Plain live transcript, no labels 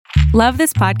Love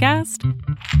this podcast?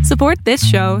 Support this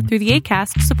show through the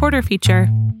Acast supporter feature.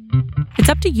 It's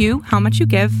up to you how much you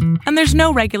give, and there's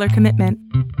no regular commitment.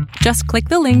 Just click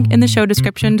the link in the show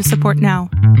description to support now.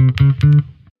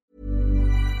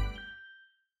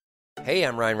 Hey,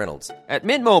 I'm Ryan Reynolds. At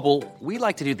Mint Mobile, we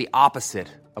like to do the opposite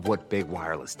of what Big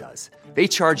Wireless does. They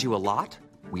charge you a lot,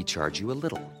 we charge you a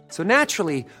little. So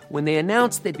naturally, when they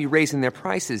announced they'd be raising their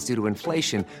prices due to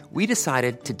inflation, we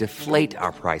decided to deflate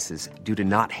our prices due to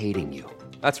not hating you.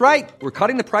 That's right. We're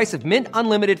cutting the price of Mint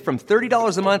Unlimited from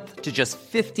 $30 a month to just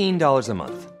 $15 a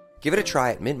month. Give it a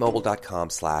try at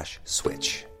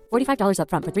mintmobile.com/switch. $45 up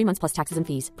front for 3 months plus taxes and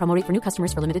fees. Promo rate for new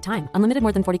customers for limited time. Unlimited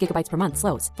more than 40 gigabytes per month.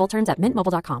 Slows full terms at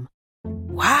mintmobile.com.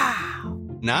 Wow.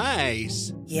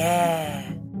 Nice.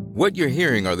 Yeah. What you're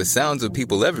hearing are the sounds of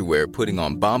people everywhere putting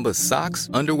on Bombas socks,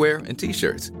 underwear, and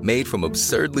T-shirts made from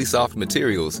absurdly soft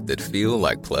materials that feel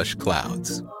like plush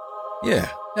clouds. Yeah,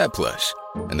 that plush.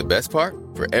 And the best part?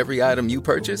 For every item you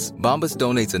purchase, Bombas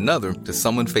donates another to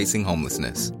someone facing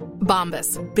homelessness.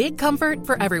 Bombas. Big comfort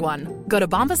for everyone. Go to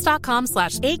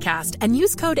bombas.com/ACAST and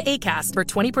use code ACAST for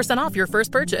 20% off your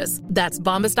first purchase. That's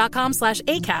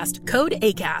bombas.com/ACAST. Code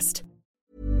ACAST.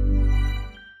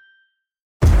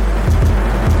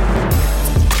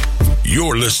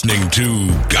 You're listening to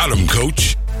Got 'em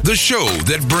Coach, the show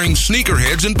that brings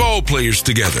sneakerheads and ball players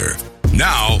together.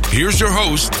 Now, here's your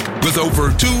host with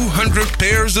over 200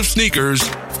 pairs of sneakers,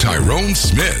 Tyrone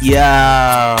Smith.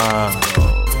 Yo.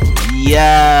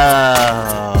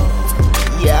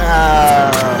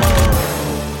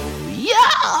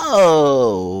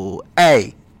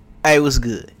 Hey, what's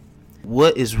good?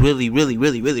 What is really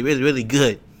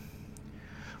good?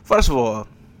 First of all,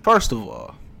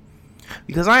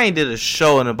 because I ain't did a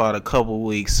show in about a couple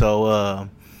weeks, so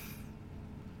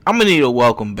I'm gonna need a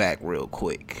welcome back real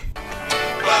quick.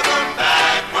 Welcome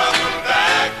back.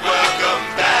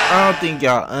 I don't think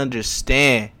y'all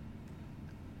understand.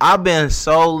 I've been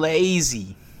so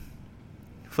lazy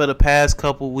for the past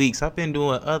couple weeks. I've been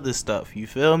doing other stuff, you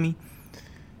feel me?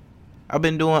 I've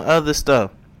been doing other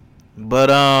stuff. But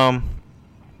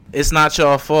it's not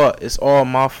y'all fault. It's all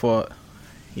my fault.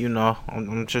 You know,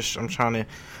 I'm trying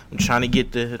to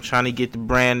get the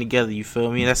brand together, you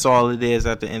feel me? That's all it is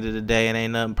at the end of the day. It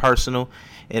ain't nothing personal.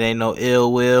 It ain't no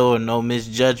ill will or no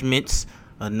misjudgments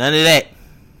or none of that.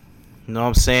 You know what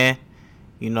I'm saying?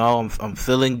 You know, I'm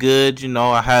feeling good. You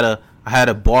know, I had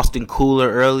a Boston cooler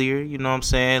earlier, you know what I'm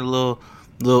saying? A little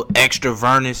extra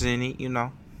Vernus in it, you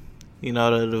know. You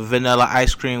know, the vanilla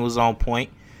ice cream was on point.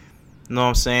 You know what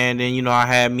I'm saying? Then, you know, I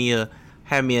had me a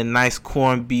nice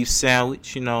corned beef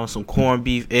sandwich, you know, some corned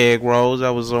beef egg rolls.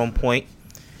 That was on point.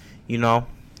 You know,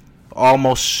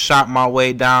 almost shot my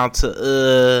way down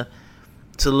to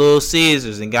Little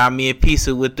Caesars and got me a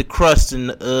pizza with the crust and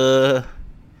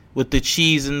with the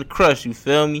cheese and the crust, you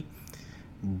feel me?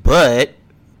 But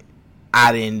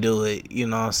I didn't do it, you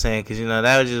know what I'm saying? Cuz you know,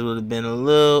 that just would have been a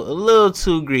little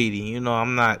too greedy. You know,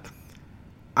 I'm not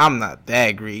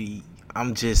that greedy.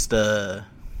 I'm just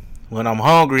when I'm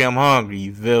hungry,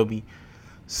 you feel me?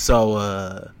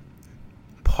 So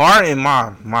pardon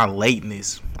my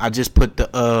lateness. I just put the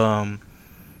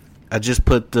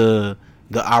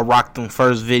I Rocked Them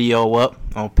First video up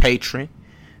on Patreon.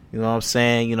 You know what I'm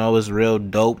saying? You know, it's real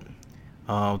dope.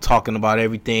 Talking about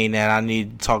everything that I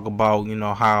need to talk about. You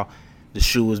know, how the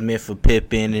shoe was meant for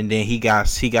Pippen, and then he got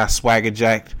swagger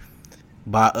jacked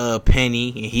by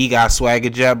Penny, and he got swagger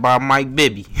jacked by Mike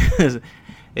Bibby.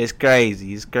 It's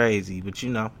crazy. But you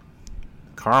know,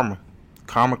 karma.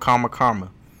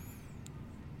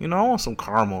 You know, I want some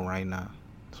caramel right now.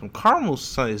 Some caramel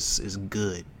is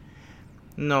good.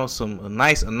 You know, a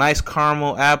nice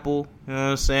caramel apple. You know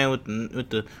what I'm saying, with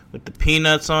the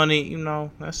peanuts on it. You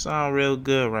know, that sounds real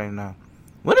good right now.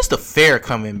 When is the fair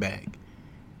coming back?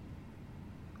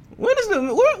 When is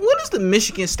the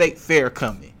Michigan State Fair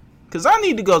coming? Cause I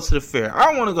need to go to the fair. I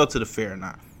don't want to go to the fair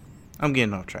now. I'm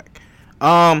getting off track.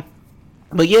 But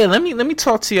yeah, let me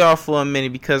talk to y'all for a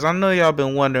minute because I know y'all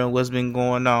been wondering what's been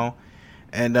going on,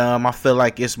 and I feel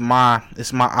like it's my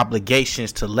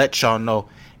obligations to let y'all know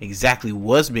exactly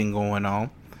what's been going on.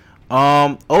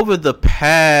 Over the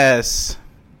past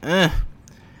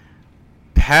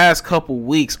couple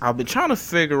weeks, I've been trying to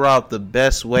figure out the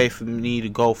best way for me to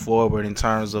go forward in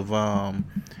terms of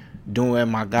doing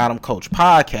my Got 'em Coach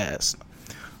podcast.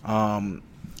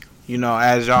 You know,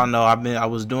 as y'all know, I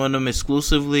was doing them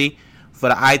exclusively for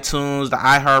the iTunes, the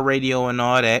iHeartRadio, and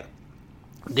all that.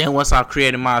 Then once I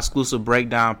created my exclusive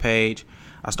breakdown page,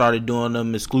 I started doing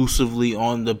them exclusively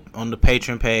on the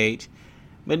Patreon page.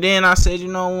 But then I said, you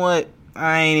know what?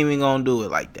 I ain't even gonna do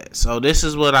it like that. So this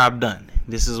is what I've done.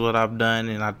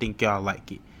 And I think y'all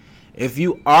like it. If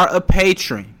you are a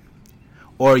patron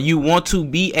or you want to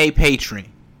be a patron,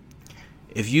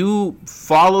 if you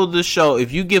follow the show,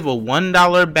 if you give a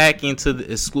 $1 back into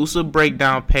the exclusive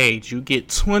breakdown page, you get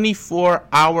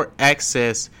 24-hour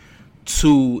access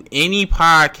to any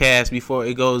podcast before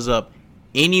it goes up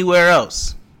anywhere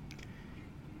else.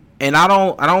 And I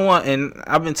don't want, and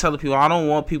I've been telling people, I don't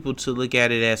want people to look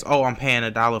at it as, oh, I'm paying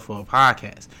 $1 for a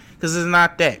podcast, because it's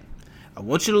not that. I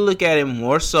want you to look at it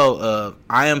more so of,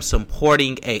 I am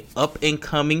supporting a up and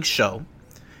coming show.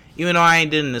 Even though I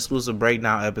ain't did an exclusive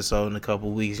breakdown episode in a couple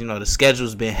weeks, you know, the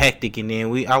schedule's been hectic, and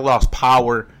then I lost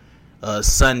power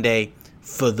Sunday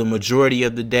for the majority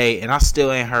of the day, and I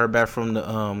still ain't heard back from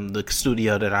the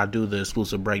studio that I do the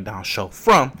exclusive breakdown show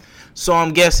from. So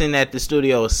I'm guessing that the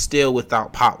studio is still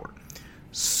without power.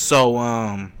 So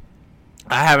I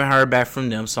haven't heard back from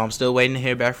them, so I'm still waiting to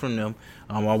hear back from them.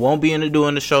 I won't be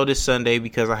doing the show this Sunday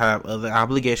because I have other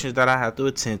obligations that I have to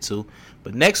attend to.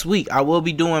 But next week, I will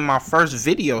be doing my first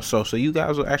video show, so you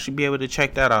guys will actually be able to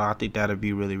check that out. I think that'll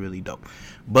be really, really dope.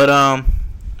 But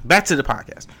back to the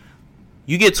podcast.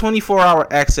 You get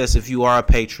 24-hour access if you are a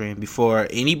patron before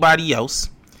anybody else.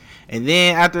 And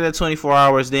then after that 24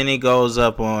 hours, then it goes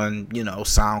up on, you know,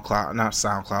 SoundCloud, not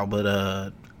SoundCloud,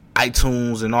 but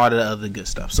iTunes and all the other good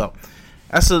stuff. So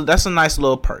that's a nice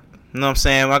little perk. You know what I'm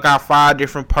saying? I got 5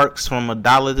 different perks from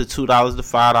 $1 to $2 to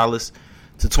 $5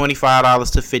 to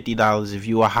 $25 to $50 if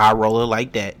you a high roller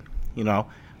like that. You know,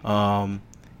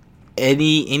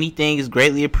 anything is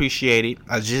greatly appreciated.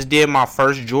 I just did my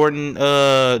first Jordan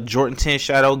 10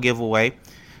 Shadow giveaway.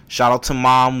 Shout out to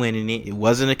Mom winning it. It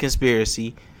wasn't a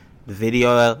conspiracy. The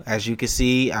video, as you can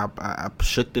see, I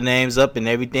shook the names up and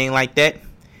everything like that.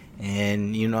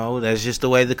 And, you know, that's just the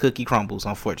way the cookie crumbles,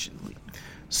 unfortunately.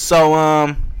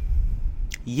 So,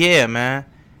 yeah, man.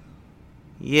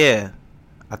 Yeah.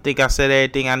 I think I said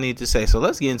everything I need to say. So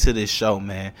let's get into this show,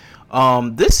 man.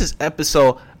 This is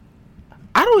episode...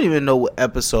 I don't even know what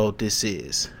episode this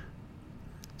is.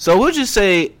 So we'll just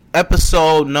say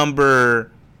episode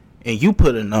number... And you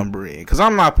put a number in, because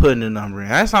I'm not putting a number in.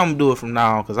 That's how I'm going to do it from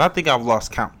now on, because I think I've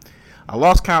lost count. I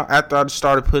lost count after I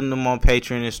started putting them on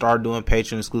Patreon and started doing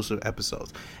Patreon exclusive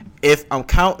episodes. If I'm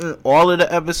counting all of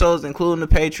the episodes, including the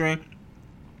Patreon,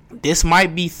 this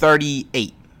might be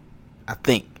 38, I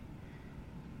think.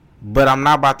 But I'm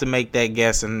not about to make that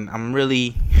guess, and I'm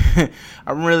really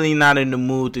not in the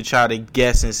mood to try to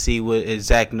guess and see what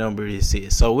exact number this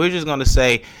is. So we're just going to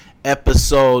say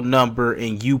episode number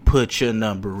and you put your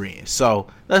number in. So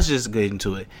let's just get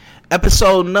into it.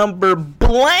 Episode number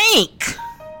blank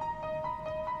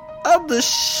of the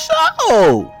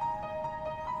show,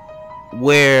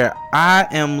 where I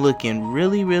am looking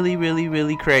really, really, really,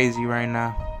 really crazy right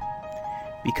now,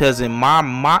 because in my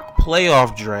mock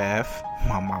playoff draft,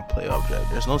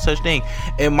 there's no such thing,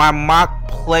 in my mock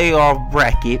playoff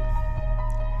bracket,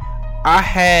 I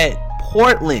had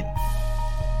Portland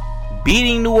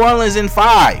beating New Orleans in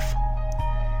 5.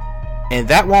 And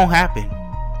that won't happen,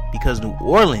 because New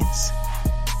Orleans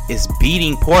is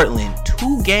beating Portland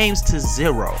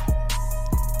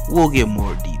 2-0. We'll get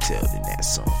more detailed in that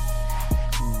soon.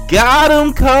 Got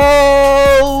him,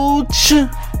 coach.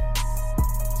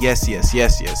 Yes.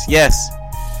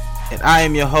 And I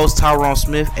am your host, Tyrone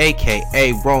Smith,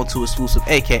 a.k.a. Roan 2 Exclusive,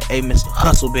 a.k.a. Mr.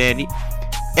 Hustle Bandit,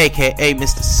 a.k.a.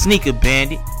 Mr. Sneaker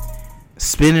Bandit.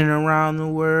 Spinning around the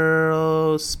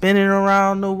world,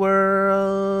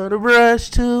 a brush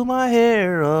to my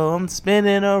hair. Oh, I'm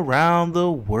spinning around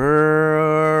the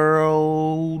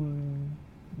world.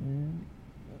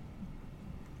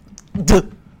 Daytona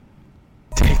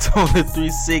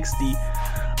 360,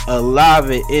 alive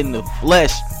and in the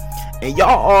flesh. And y'all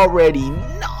already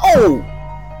know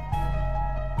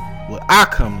what I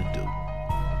come to do.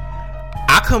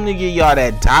 I come to give y'all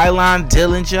that Dylon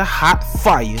Dillinger hot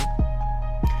fire.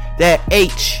 That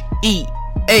HEAT heat.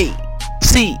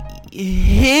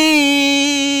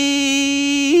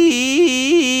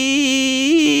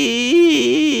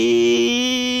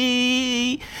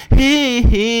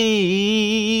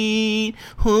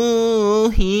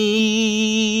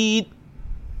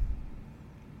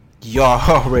 Y'all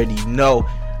already know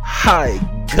how it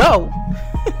go.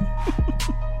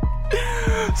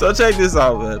 So check this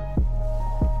out, man.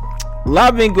 A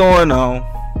lot been going on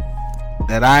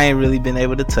that I ain't really been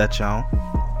able to touch on,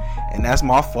 and that's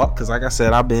my fault, because like I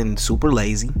said, I've been super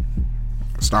lazy.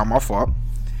 It's not my fault.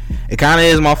 It kind of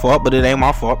is my fault, but it ain't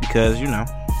my fault, because, you know,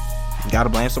 you gotta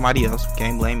blame somebody else. You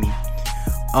can't blame me.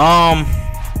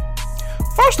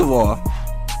 First of all,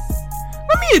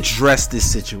 let me address this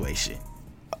situation,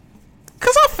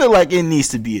 because I feel like it needs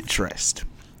to be addressed.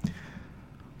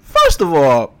 First of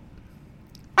all,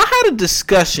 I had a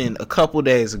discussion a couple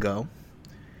days ago,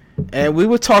 and we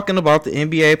were talking about the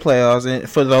NBA playoffs. And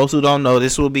for those who don't know,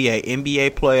 this will be a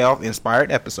NBA playoff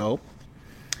inspired episode.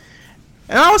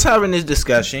 And I was having this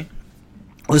discussion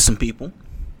with some people,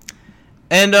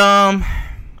 and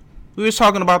we were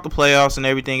talking about the playoffs and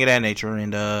everything of that nature.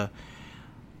 And the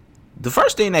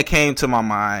first thing that came to my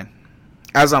mind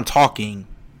as I'm talking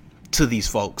to these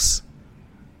folks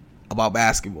about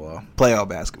basketball, playoff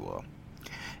basketball,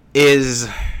 is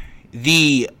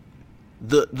the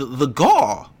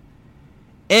gall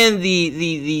and the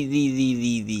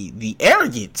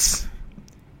arrogance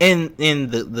and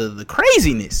the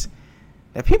craziness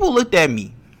that people looked at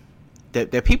me,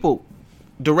 that people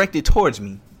directed towards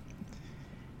me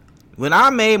when I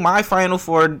made my Final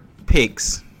Four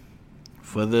picks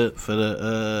for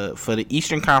the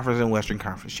Eastern Conference and Western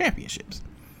Conference championships.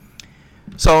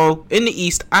 So in the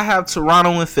East, I have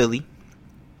Toronto and Philly.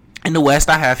 In the West,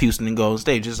 I have Houston and Golden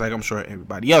State, just like I'm sure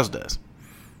everybody else does.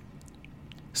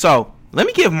 So let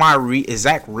me give my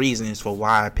exact reasons for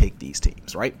why I picked these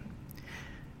teams, right?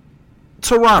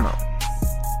 Toronto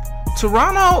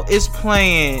is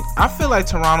playing. I feel like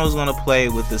Toronto is going to play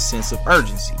with a sense of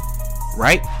urgency,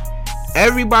 right?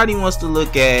 Everybody wants to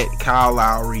look at Kyle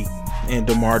Lowry and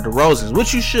DeMar DeRozan,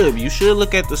 which you should. You should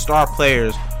look at the star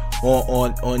players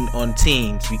on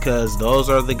teams, because those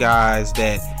are the guys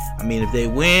that, I mean, if they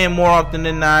win more often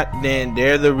than not, then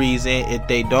they're the reason. If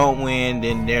they don't win,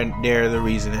 then they're the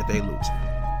reason that they lose,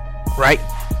 right?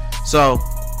 So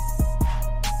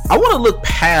I want to look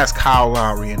past Kyle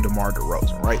Lowry and DeMar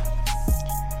DeRozan, right?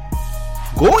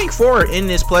 Going forward in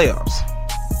this playoffs,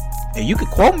 and you can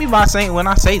quote me by saying when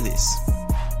I say this,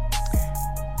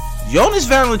 Jonas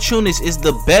Valanciunas is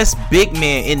the best big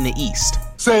man in the East.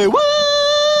 Say what?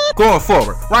 Going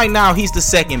forward. Right now, he's the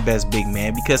second best big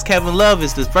man, because Kevin Love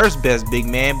is the first best big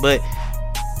man, but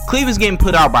Cleveland's getting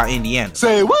put out by Indiana.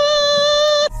 Say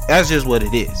what? That's just what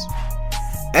it is.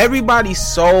 Everybody's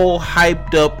so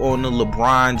hyped up on the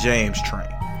LeBron James train.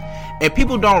 And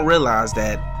people don't realize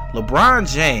that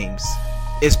LeBron James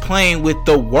is playing with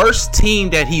the worst team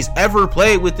that he's ever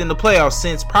played with in the playoffs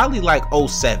since probably like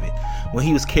 2007, when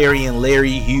he was carrying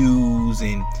Larry Hughes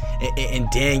and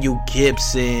Daniel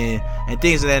Gibson and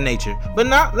things of that nature. But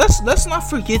now let's not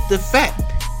forget the fact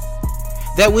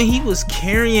that when he was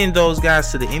carrying those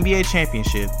guys to the NBA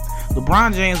championship,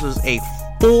 LeBron James was a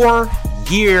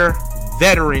 4-year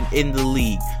veteran in the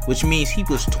league, which means he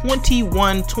was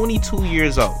 22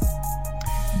 years old.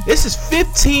 This is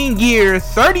 15-year,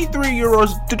 33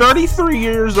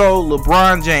 years old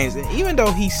LeBron James. And even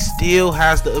though he still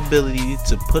has the ability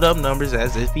to put up numbers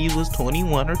as if he was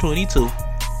 21 or 22,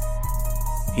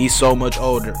 he's so much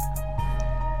older.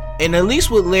 And at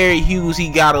least with Larry Hughes, he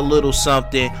got a little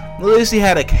something. At least he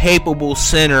had a capable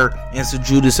center in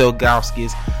Judas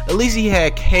Ilgauskas. At least he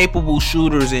had capable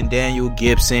shooters in Daniel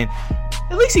Gibson.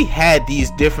 At least he had these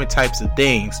different types of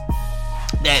things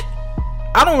that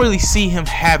I don't really see him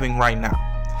having right now.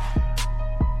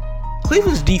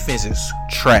 Cleveland's defense is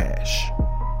trash.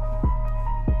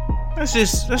 Let's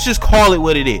just call it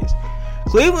what it is.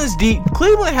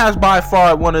 Cleveland has by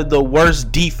far one of the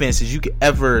worst defenses you could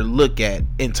ever look at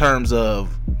in terms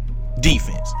of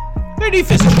defense. Their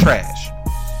defense is trash.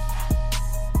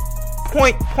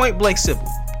 Point blank simple.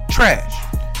 Trash.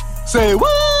 Say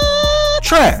what?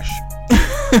 Trash.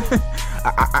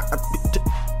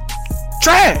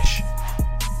 Trash.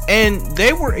 And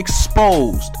they were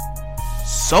exposed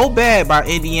so bad by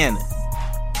Indiana.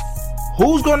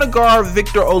 Who's going to guard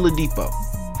Victor Oladipo?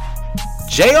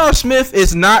 J.R. Smith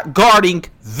is not guarding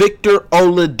Victor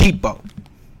Oladipo.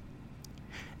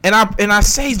 And I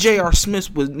say J.R.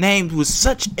 Smith was named with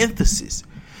such emphasis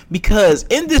because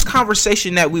in this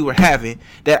conversation that we were having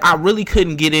that I really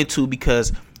couldn't get into,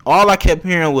 because all I kept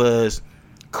hearing was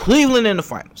Cleveland in the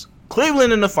finals.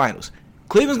 Cleveland in the finals.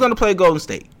 Cleveland's going to play Golden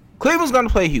State. Cleveland's going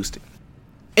to play Houston.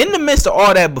 In the midst of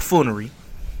all that buffoonery,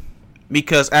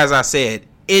 because as I said,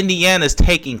 Indiana's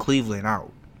taking Cleveland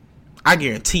out. I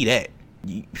guarantee that.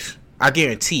 I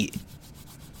guarantee it.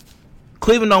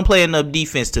 Cleveland don't play enough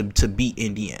defense to beat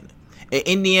Indiana. And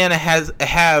Indiana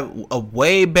have a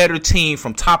way better team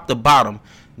from top to bottom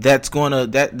that's gonna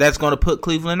put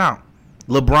Cleveland out.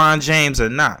 LeBron James or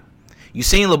not. You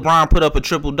seen LeBron put up a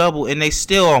triple-double and they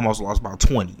still almost lost by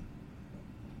 20.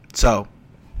 So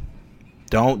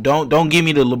don't give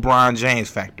me the LeBron James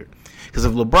factor. Because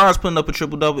if LeBron's putting up a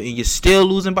triple-double and you're still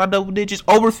losing by double digits,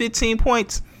 over 15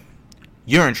 points,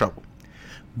 you're in trouble.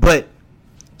 But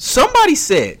somebody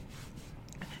said,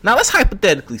 now let's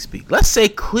hypothetically speak. Let's say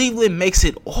Cleveland makes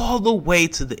it all the way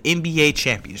to the NBA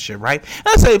championship, right?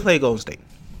 Let's say they play Golden State.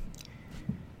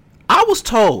 I was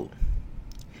told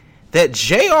that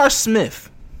J.R. Smith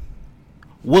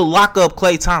will lock up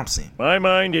Klay Thompson. My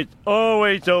mind is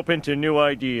always open to new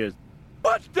ideas.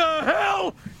 What the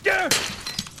hell? Yeah.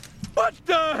 What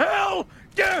the hell?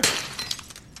 Yeah.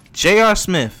 J.R.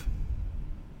 Smith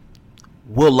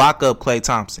will lock up Klay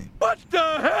Thompson. What the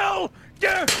hell?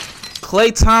 Yeah.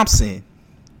 Klay Thompson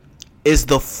is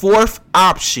the fourth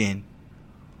option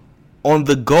on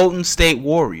the Golden State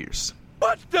Warriors.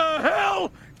 What the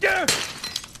hell? Yeah.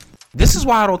 This is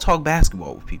why I don't talk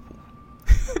basketball with people.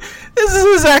 This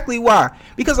is exactly why.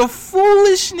 Because of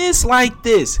foolishness like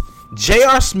this.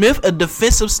 J.R. Smith, a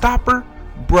defensive stopper,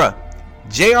 bruh.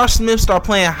 J.R. Smith start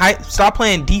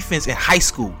playing defense in high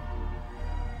school.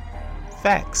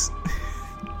 Facts.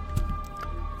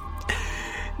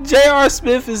 J.R.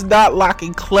 Smith is not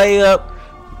locking Klay up.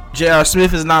 J.R.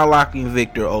 Smith is not locking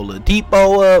Victor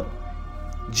Oladipo up.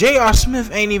 J.R. Smith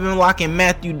ain't even locking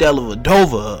Matthew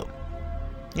Dellavedova up.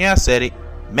 Yeah, I said it.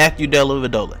 Matthew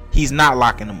Dellavedova. He's not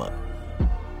locking him up.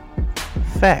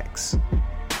 Facts.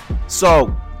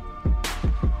 So,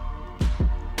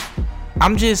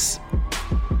 I'm just...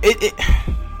 It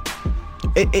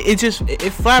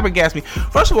flabbergasts me.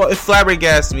 First of all, it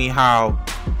flabbergasts me how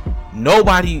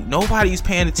nobody's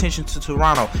paying attention to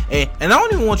Toronto. And I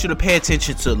don't even want you to pay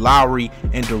attention to Lowry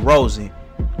and DeRozan.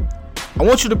 I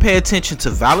want you to pay attention to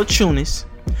Valanciunas.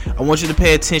 I want you to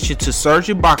pay attention to Serge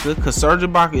Ibaka, because Serge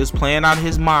Ibaka is playing out of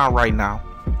his mind right now.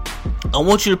 I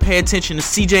want you to pay attention to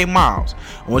CJ Miles.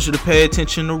 I want you to pay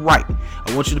attention to Wright.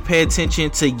 I want you to pay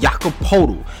attention to Jakob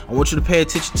Poeltl. I want you to pay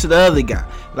attention to the other guy.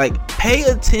 Like, pay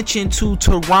attention to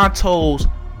Toronto's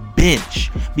bench,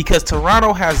 because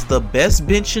Toronto has the best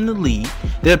bench in the league.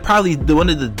 They're probably one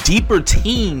of the deeper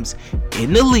teams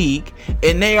in the league,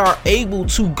 and they are able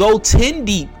to go 10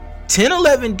 deep,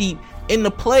 10-11 deep in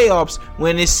the playoffs,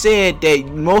 when it's said that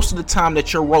most of the time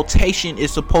that your rotation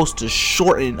is supposed to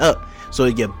shorten up so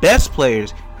your best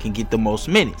players can get the most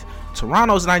minutes.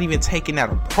 Toronto's not even taking that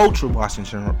approach with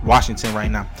Washington right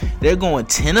now. They're going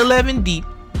 10-11 deep,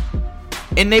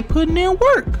 and they putting in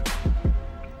work.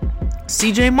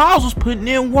 CJ Miles was putting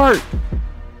in work.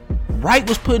 Wright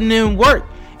was putting in work.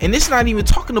 And it's not even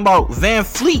talking about Van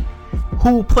Fleet,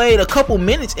 who played a couple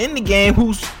minutes in the game,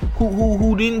 who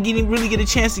didn't really get a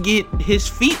chance to get his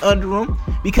feet under him,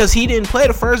 because he didn't play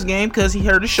the first game because he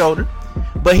hurt his shoulder.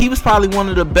 But he was probably one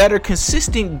of the better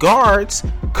consistent guards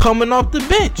coming off the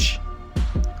bench.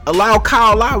 Allow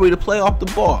Kyle Lowry to play off the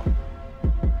ball.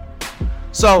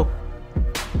 So,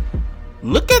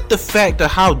 look at the fact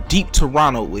of how deep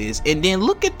Toronto is, and then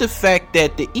look at the fact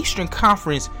that the Eastern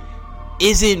Conference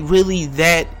isn't really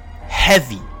that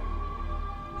heavy.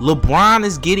 LeBron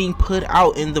is getting put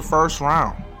out in the first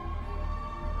round.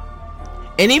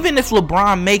 And even if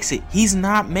LeBron makes it, he's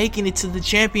not making it to the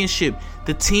championship.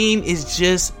 The team is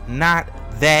just not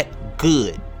that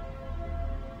good.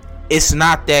 It's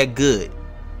not that good.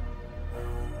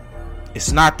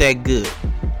 It's not that good.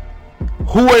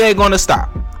 Who are they going to stop?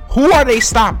 Who are they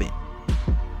stopping?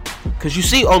 Because you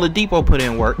see Oladipo put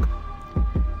in work.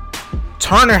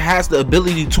 Turner has the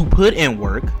ability to put in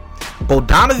work.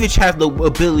 Bogdanović has the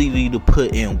ability to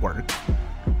put in work.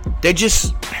 They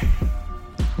just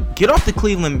get off the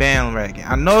Cleveland bandwagon.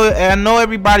 I know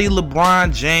everybody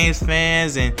LeBron James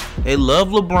fans and they love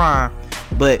LeBron,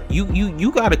 but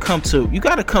you gotta come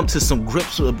to some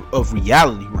grips of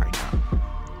reality right now.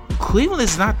 Cleveland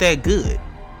is not that good,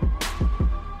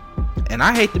 and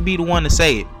I hate to be the one to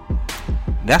say it.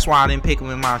 That's why I didn't pick them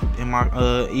in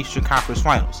my Eastern Conference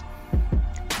Finals.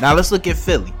 Now let's look at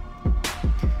Philly.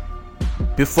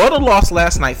 Before the loss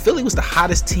last night, Philly was the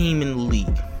hottest team in the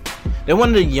league. They're one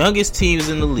of the youngest teams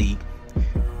in the league.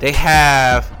 They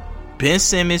have Ben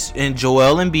Simmons and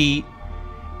Joel Embiid.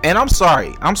 And I'm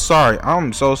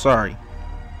so sorry.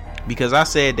 Because I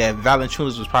said that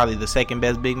Valanciunas was probably the second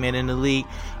best big man in the league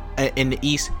in the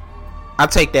East. I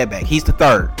take that back. He's the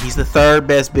third. He's the third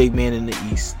best big man in the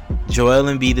East. Joel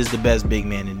Embiid is the best big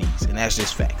man in the East, and that's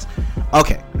just facts.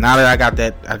 Okay, now that I got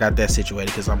that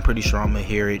situated, because I'm pretty sure I'm gonna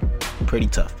hear it pretty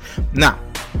tough. Now,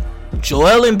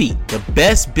 Joel Embiid, the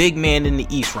best big man in the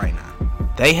East right now.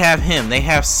 They have him. They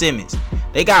have Simmons.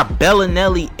 They got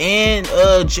Bellinelli and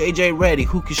JJ Redick,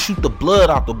 who can shoot the blood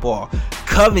off the ball.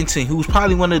 Covington, who's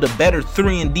probably one of the better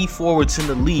 3-and-D forwards in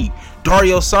the league.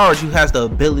 Dario Saric, who has the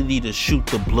ability to shoot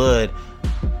the blood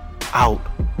out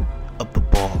of the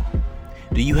ball.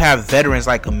 Do you have veterans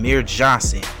like Amir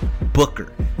Johnson,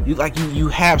 Booker? You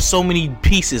have so many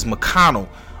pieces. McConnell,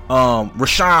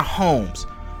 Rashawn Holmes,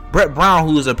 Brett Brown,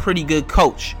 who is a pretty good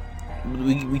coach.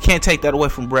 We can't take that away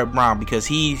from Brett Brown, because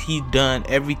he's done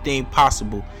everything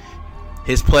possible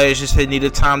His players just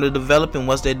needed time to develop, and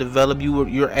once they develop,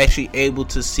 you're actually able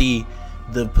to see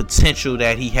the potential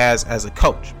that he has as a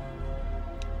coach.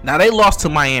 Now, they lost to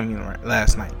Miami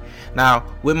last night. Now,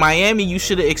 with Miami, you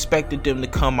should have expected them to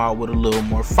come out with a little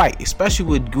more fight, especially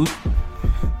with Gucci.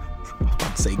 I was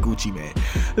about to say Gucci, man.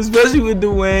 Especially with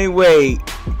Dwayne Wade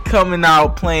coming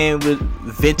out playing with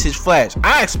vintage flash.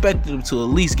 I expected them to at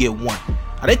least get one.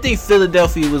 I didn't think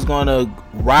Philadelphia was going to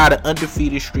ride an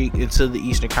undefeated streak into the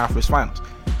Eastern Conference Finals.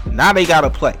 Now they got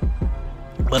to play.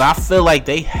 But I feel like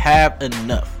they have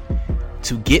enough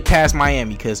to get past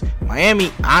Miami, because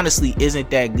Miami honestly isn't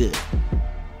that good.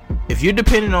 If you're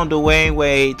depending on Dwayne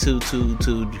Wade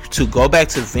to go back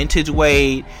to vintage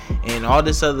Wade and all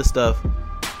this other stuff,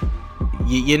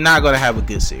 you're not going to have a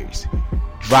good series.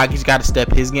 Dragic's got to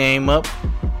step his game up.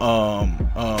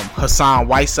 Hassan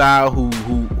Whiteside,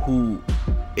 who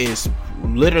is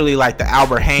literally like the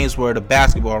Albert Hainsworth of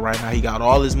basketball right now. He got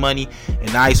all his money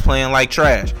and now he's playing like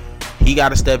trash. He got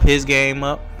to step his game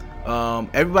up.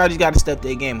 Everybody's got to step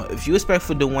their game up. If you expect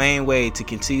for Dwayne Wade to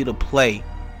continue to play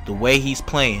the way he's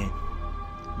playing,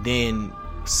 then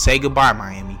say goodbye,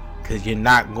 Miami, because you're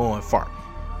not going far.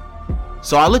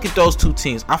 So I look at those two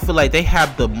teams. I feel like they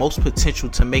have the most potential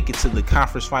to make it to the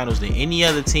conference finals than any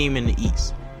other team in the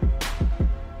East.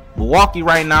 Milwaukee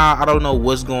right now, I don't know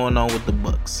what's going on with the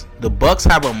Bucks. The Bucks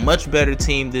have a much better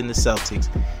team than the Celtics,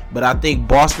 but I think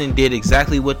Boston did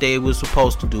exactly what they were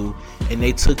supposed to do, and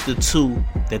they took the two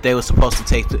that they were supposed to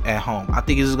take at home. I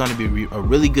think this is going to be a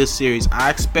really good series. I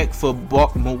expect for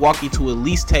Milwaukee to at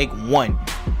least take one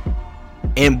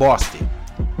in Boston.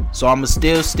 So I'm going to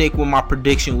still stick with my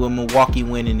prediction with Milwaukee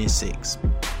winning in 6.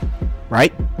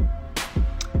 Right?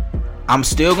 I'm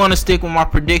still going to stick with my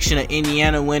prediction of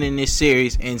Indiana winning this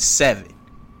series in 7.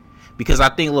 Because I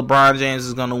think LeBron James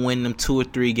is going to win them 2 or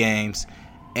 3 games.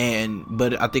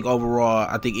 But I think overall,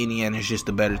 I think Indiana is just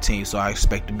a better team. So I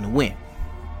expect them to win.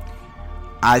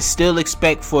 I still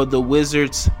expect for the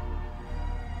Wizards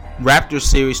Raptors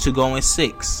series to go in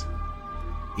 6.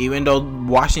 Even though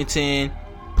Washington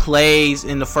plays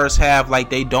in the first half like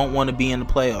they don't want to be in the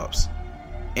playoffs,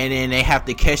 and then they have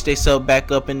to catch themselves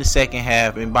back up in the second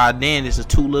half, and by then it's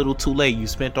too little too late. You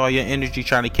spent all your energy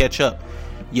trying to catch up.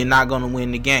 You're not going to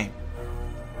win the game.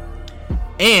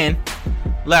 And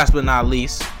last but not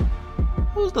least,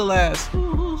 who's the last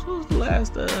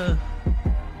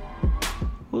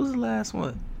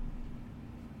one?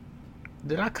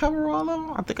 Did I cover all of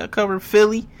them? I think I covered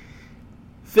Philly,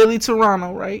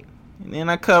 Toronto, right? And then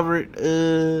I covered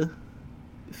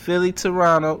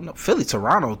Toronto,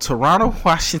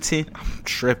 Washington. I'm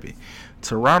tripping.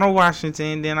 Toronto,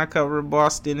 Washington. Then I covered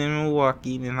Boston and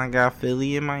Milwaukee. Then I got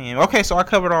Philly and Miami. Okay, so I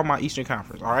covered all my Eastern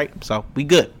Conference. All right, so we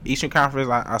good. Eastern Conference,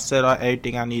 I said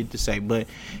everything I needed to say. But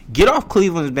get off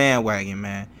Cleveland's bandwagon,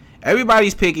 man.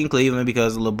 Everybody's picking Cleveland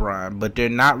because of LeBron, but they're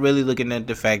not really looking at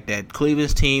the fact that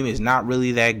Cleveland's team is not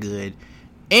really that good.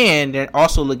 And they're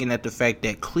also looking at the fact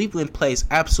that Cleveland plays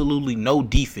absolutely no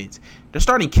defense. They're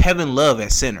starting Kevin Love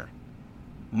at center.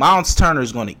 Miles Turner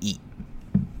is going to eat.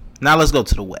 Now let's go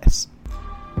to the West.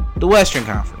 The Western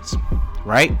Conference,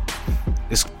 right?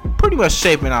 It's pretty much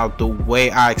shaping out the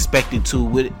way I expected to,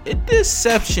 with the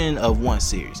exception of one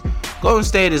series. Golden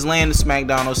State is laying the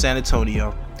smackdown on San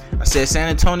Antonio. I said San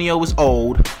Antonio was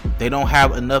old. They don't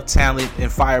have enough talent and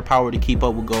firepower to keep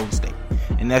up with Golden State.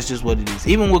 And that's just what it is.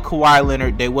 Even with Kawhi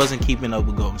Leonard, they wasn't keeping up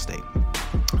with Golden State.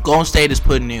 Golden State is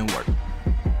putting in work.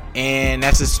 And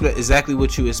that's exactly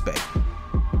what you expect.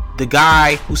 The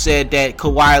guy who said that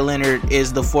Kawhi Leonard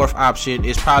is the 4th option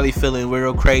is probably feeling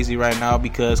real crazy right now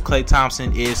because Klay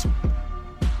Thompson is...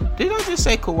 Did I just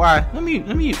say Kawhi? Let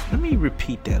me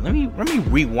repeat that. Let me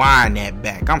rewind that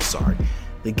back. I'm sorry.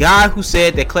 The guy who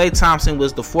said that Klay Thompson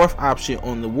was the 4th option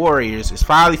on the Warriors is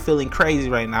finally feeling crazy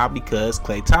right now because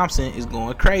Klay Thompson is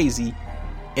going crazy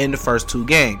in the first 2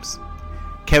 games.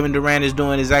 Kevin Durant is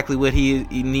doing exactly what he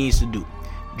needs to do.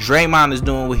 Draymond is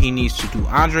doing what he needs to do.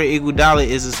 Andre Iguodala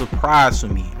is a surprise for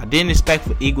me. I didn't expect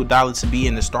for Iguodala to be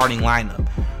in the starting lineup,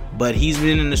 but he's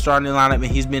been in the starting lineup and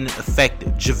he's been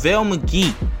effective. JaVale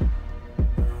McGee,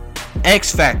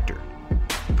 X Factor,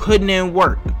 putting in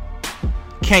work.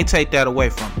 Can't take that away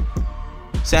from them.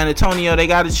 San Antonio, they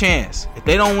got a chance. If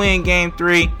they don't win game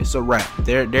 3, it's a wrap.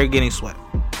 They're getting swept.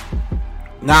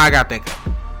 Now I got that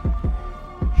covered.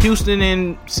 Houston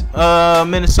and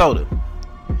Minnesota.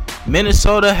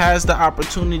 Minnesota has the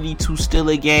opportunity to steal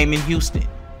a game in Houston.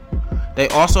 They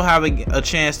also have a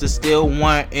chance to steal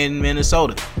one in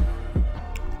Minnesota.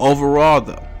 Overall,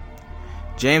 though,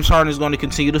 James Harden is going to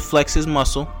continue to flex his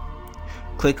muscle.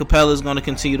 Clint Capella is going to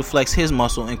continue to flex his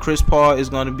muscle, and Chris Paul is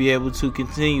going to be able to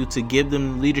continue to give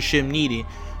them the leadership needed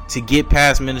to get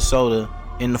past Minnesota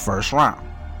in the first round.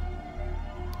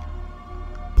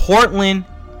 Portland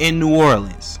and New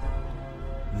Orleans.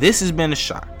 This has been a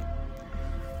shock.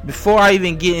 Before I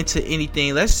even get into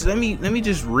anything, let me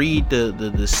just read the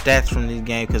stats from this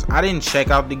game, because I didn't check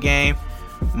out the game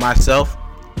myself.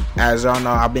 As y'all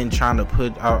know, I've been trying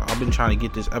to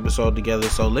get this episode together.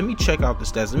 So let me check out the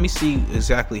stats. Let me see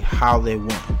exactly how they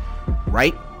won.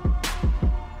 Right?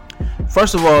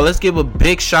 First of all, let's give a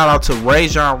big shout out to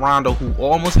Rajon Rondo, who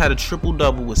almost had a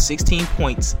triple-double with 16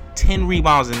 points, 10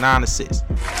 rebounds, and 9 assists.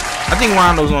 I think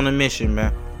Rondo's on a mission,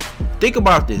 man. Think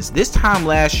about this. This time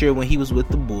last year when he was with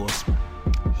the Bulls,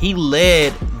 he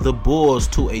led the Bulls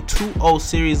to a 2-0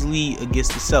 series lead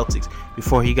against the Celtics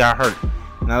before he got hurt.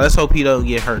 Now let's hope he doesn't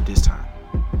get hurt this time.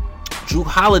 Jrue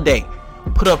Holiday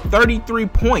put up 33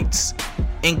 points,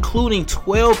 including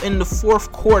 12 in the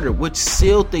fourth quarter, which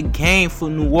sealed the game for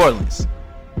New Orleans.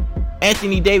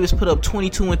 Anthony Davis put up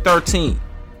 22 and 13.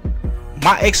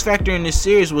 My X factor in this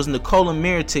series was Nikola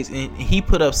Mirotic, and he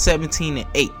put up 17 and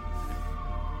 8.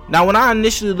 Now, when I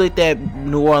initially looked at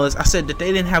New Orleans, I said that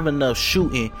they didn't have enough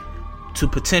shooting to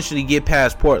potentially get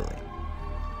past Portland.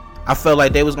 I felt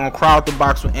like they was going to crowd the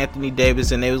box with Anthony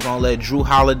Davis, and they was going to let Jrue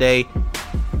Holiday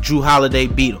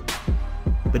beat him.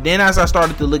 But then as I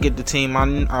started to look at the team, I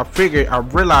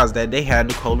realized that they had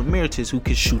Nikola Mirotic, who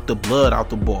could shoot the blood out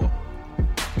the ball.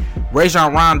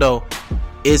 Rajon Rondo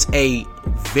is a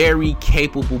very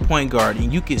capable point guard,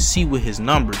 and you can see with his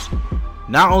numbers.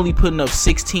 Not only putting up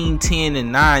 16, 10,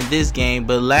 and 9 this game,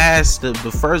 but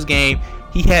the first game,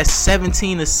 he had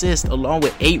 17 assists along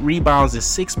with 8 rebounds and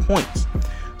 6 points.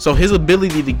 So his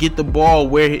ability to get the ball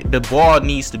where the ball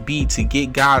needs to be to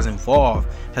get guys involved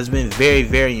has been very,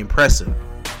 very impressive.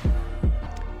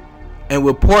 And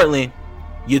with Portland,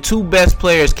 your two best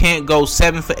players can't go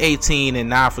 7 for 18 and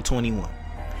 9 for 21.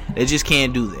 They just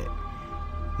can't do that.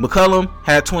 McCollum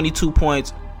had 22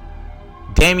 points.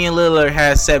 Damian Lillard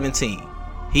had 17.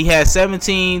 He had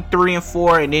 17, 3 and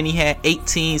 4, and then he had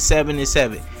 18, 7 and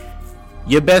 7.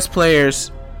 Your best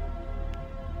players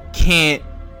can't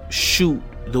shoot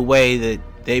the way that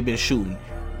they've been shooting.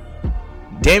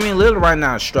 Damian Lillard right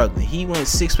now is struggling. He went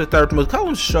 6 for 13.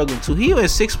 McCollum's struggling too. He went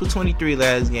 6 for 23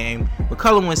 last game.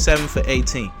 McCollum went 7 for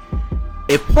 18.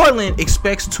 If Portland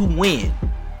expects to win,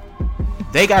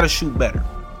 they got to shoot better.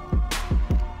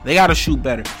 They got to shoot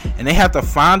better. And they have to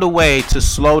find a way to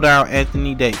slow down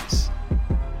Anthony Davis.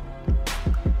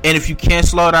 And if you can't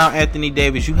slow down Anthony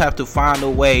Davis, you have to find a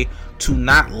way to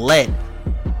not let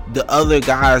the other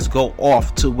guys go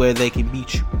off to where they can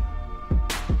beat you.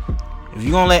 If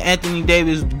you're going to let Anthony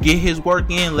Davis get his work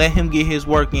in, let him get his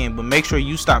work in. But make sure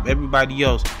you stop everybody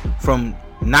else from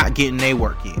not getting their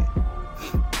work in.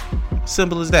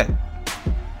 Simple as that.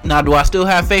 Now, do I still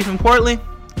have faith in Portland?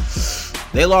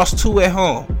 They lost 2 at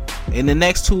home, and the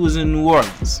next 2 is in New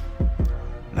Orleans.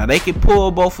 Now, they can pull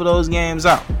both of those games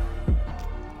out.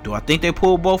 Do I think they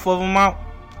pull both of them out?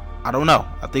 I don't know.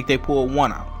 I think they pulled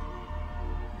one out.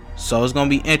 So it's gonna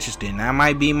be interesting. That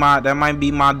might be my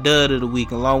dud of the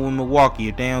week, along with Milwaukee,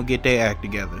 if they don't get their act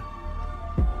together.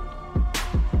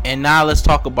 And now let's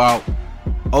talk about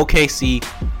OKC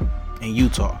and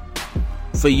Utah.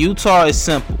 For Utah, it's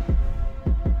simple.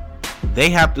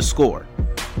 They have to score,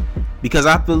 because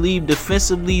I believe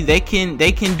defensively they can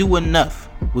do enough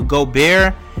with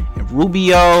Gobert and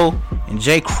Rubio and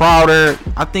Jay Crowder.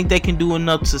 I think they can do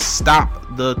enough to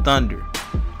stop the Thunder.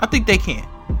 I think they can.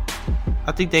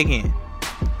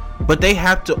 But they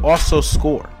have to also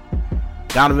score.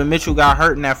 Donovan Mitchell got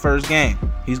hurt in that first game.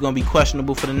 He's going to be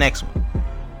questionable for the next one.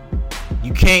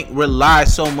 You can't rely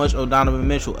so much on Donovan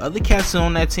Mitchell. Other cats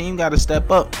on that team got to step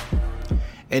up.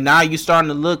 And now you're starting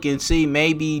to look and see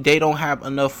maybe they don't have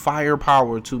enough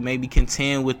firepower to maybe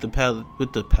contend with the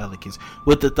Pelicans,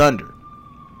 with the Thunder.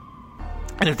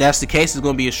 And if that's the case, it's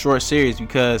going to be a short series,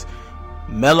 because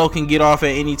Melo can get off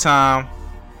at any time.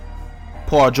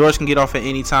 Paul George can get off at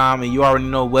any time, and you already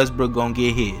know Westbrook gonna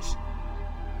get his.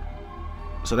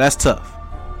 So that's tough.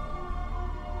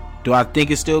 Do I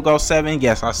think it still goes 7?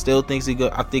 Yes, I still think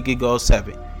it goes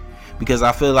 7, because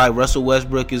I feel like Russell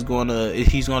Westbrook he's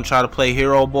gonna try to play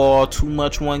hero ball too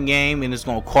much one game, and it's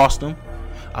gonna cost him.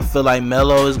 I feel like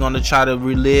Melo is gonna try to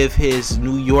relive his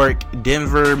New York,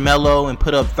 Denver Melo and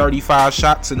put up 35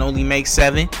 shots and only make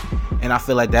 7, and I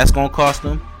feel like that's gonna cost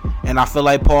him. And I feel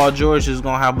like Paul George is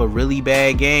going to have a really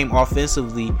bad game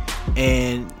offensively,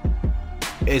 and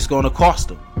it's going to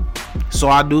cost him. So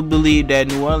I do believe that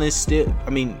New Orleans still, why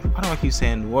do I keep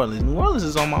saying New Orleans? New Orleans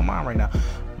is on my mind right now.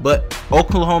 But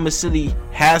Oklahoma City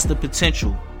has the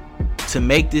potential to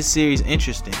make this series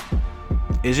interesting.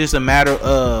 It's just a matter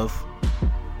of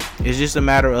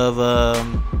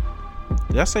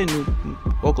Did I say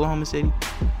Oklahoma City?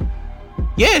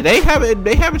 Yeah, they have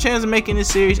a chance of making this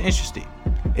series interesting.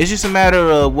 It's just a matter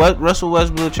of what Russell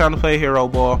Westbrook trying to play hero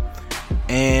ball,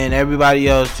 and everybody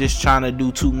else just trying to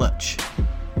do too much.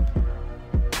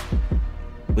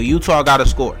 But Utah got to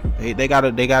score. They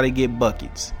gotta get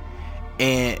buckets.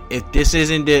 And if this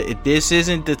isn't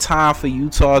the time for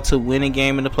Utah to win a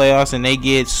game in the playoffs and they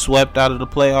get swept out of the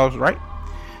playoffs, right?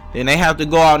 Then they have to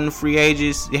go out in the free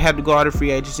agents. They have to go out of free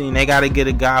agency, and they got to get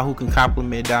a guy who can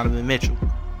complement Donovan Mitchell.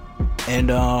 And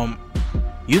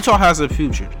Utah has a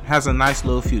future. Has a nice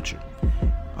little future.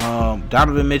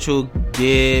 Donovan Mitchell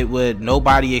did what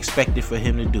nobody expected for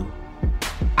him to do.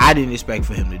 I didn't expect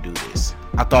for him to do this.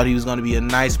 I thought he was going to be a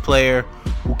nice player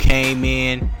who came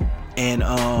in and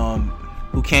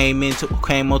came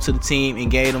onto the team and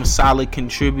gave them solid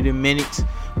contributing minutes,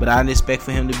 but I didn't expect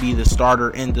for him to be the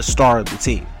starter and the star of the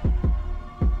team.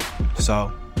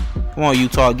 So, come on,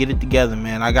 Utah, get it together,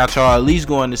 man. I got y'all at least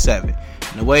going to 7.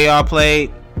 And the way y'all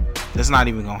played, that's not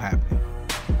even gonna happen.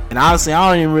 And honestly, I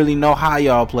don't even really know how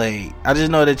y'all played. I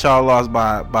just know that y'all lost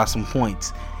by some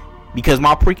points because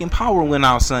my freaking power went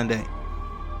out Sunday.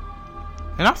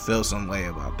 And I felt some way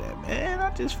about that, man.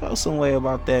 I just felt some way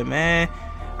about that, man.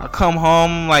 I come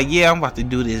home like, yeah, I'm about to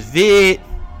do this vid.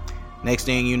 Next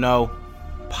thing you know,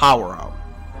 power out.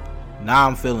 Now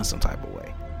I'm feeling some type of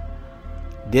way.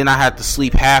 Then I had to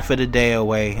sleep half of the day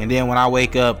away. And then when I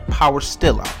wake up, power's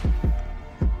still out.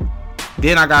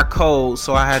 Then I got cold,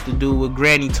 so I had to do what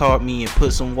Granny taught me and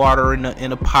put some water in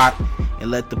a pot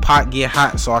and let the pot get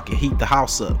hot so I can heat the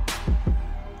house up.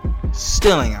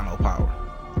 Still ain't got no power.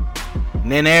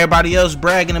 And then everybody else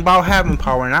bragging about having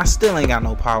power, and I still ain't got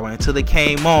no power until it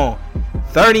came on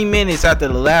 30 minutes after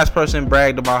the last person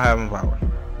bragged about having power.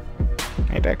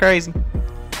 Ain't that crazy?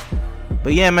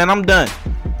 But yeah, man, I'm done.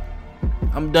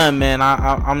 I'm done, man.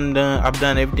 I'm done. I've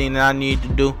done everything that I need to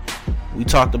do. We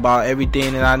talked about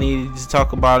everything that I needed to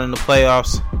talk about in the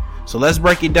playoffs. So let's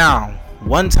break it down.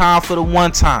 One time for the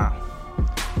one time.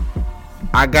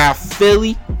 I got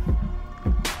Philly.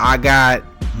 I got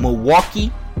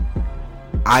Milwaukee.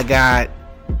 I got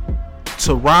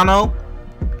Toronto.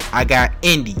 I got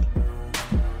Indy.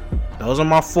 Those are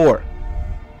my 4.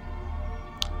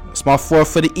 That's my 4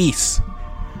 for the East.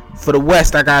 For the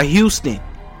West, I got Houston,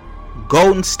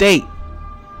 Golden State.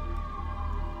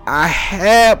 I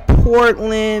had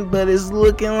Portland, but it's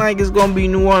looking like it's going to be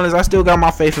New Orleans. I still got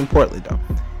my faith in Portland, though.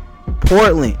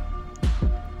 Portland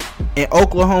and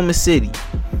Oklahoma City.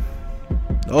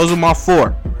 Those are my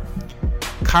 4.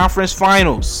 Conference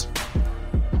Finals.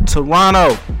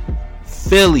 Toronto,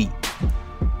 Philly.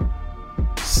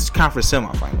 Conference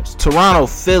Semifinals. Toronto,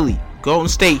 Philly, Golden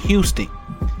State, Houston.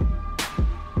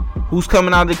 Who's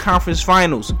coming out of the Conference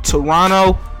Finals?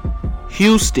 Toronto,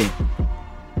 Houston.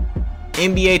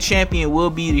 NBA champion will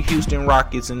be the Houston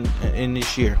Rockets in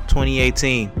this year,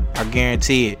 2018. I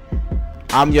guarantee it.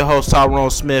 I'm your host, Tyrone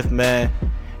Smith, man.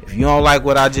 If you don't like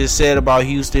what I just said about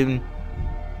Houston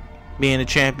being a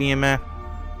champion, man,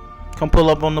 come pull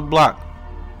up on the block.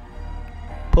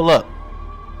 Pull up.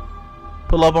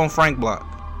 Pull up on Frank Block.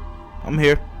 I'm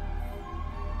here.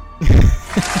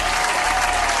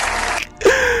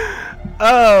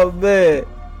 Oh, man.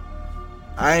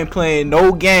 I ain't playing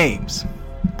no games.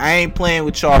 I ain't playing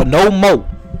with y'all no more.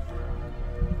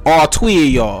 All 2 of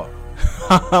y'all.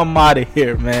 I'm out of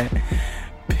here, man.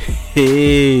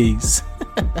 Peace.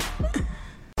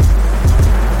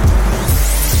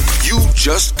 You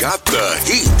just got the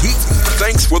heat.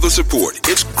 Thanks for the support.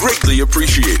 It's greatly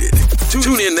appreciated.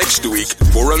 Tune in next week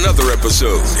for another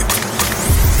episode.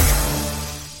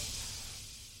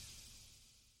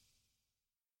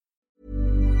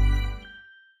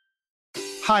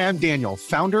 Hi, I'm Daniel,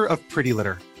 founder of Pretty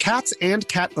Litter. Cats and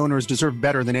cat owners deserve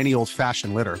better than any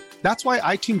old-fashioned litter. That's why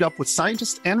I teamed up with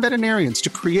scientists and veterinarians to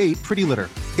create Pretty Litter.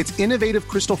 Its innovative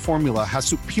crystal formula has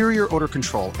superior odor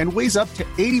control and weighs up to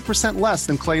 80% less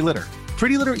than clay litter.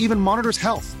 Pretty Litter even monitors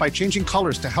health by changing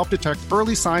colors to help detect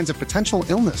early signs of potential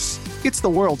illness. It's the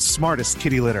world's smartest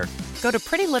kitty litter. Go to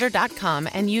prettylitter.com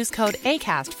and use code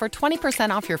ACAST for 20%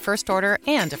 off your first order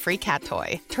and a free cat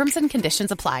toy. Terms and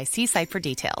conditions apply. See site for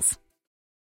details.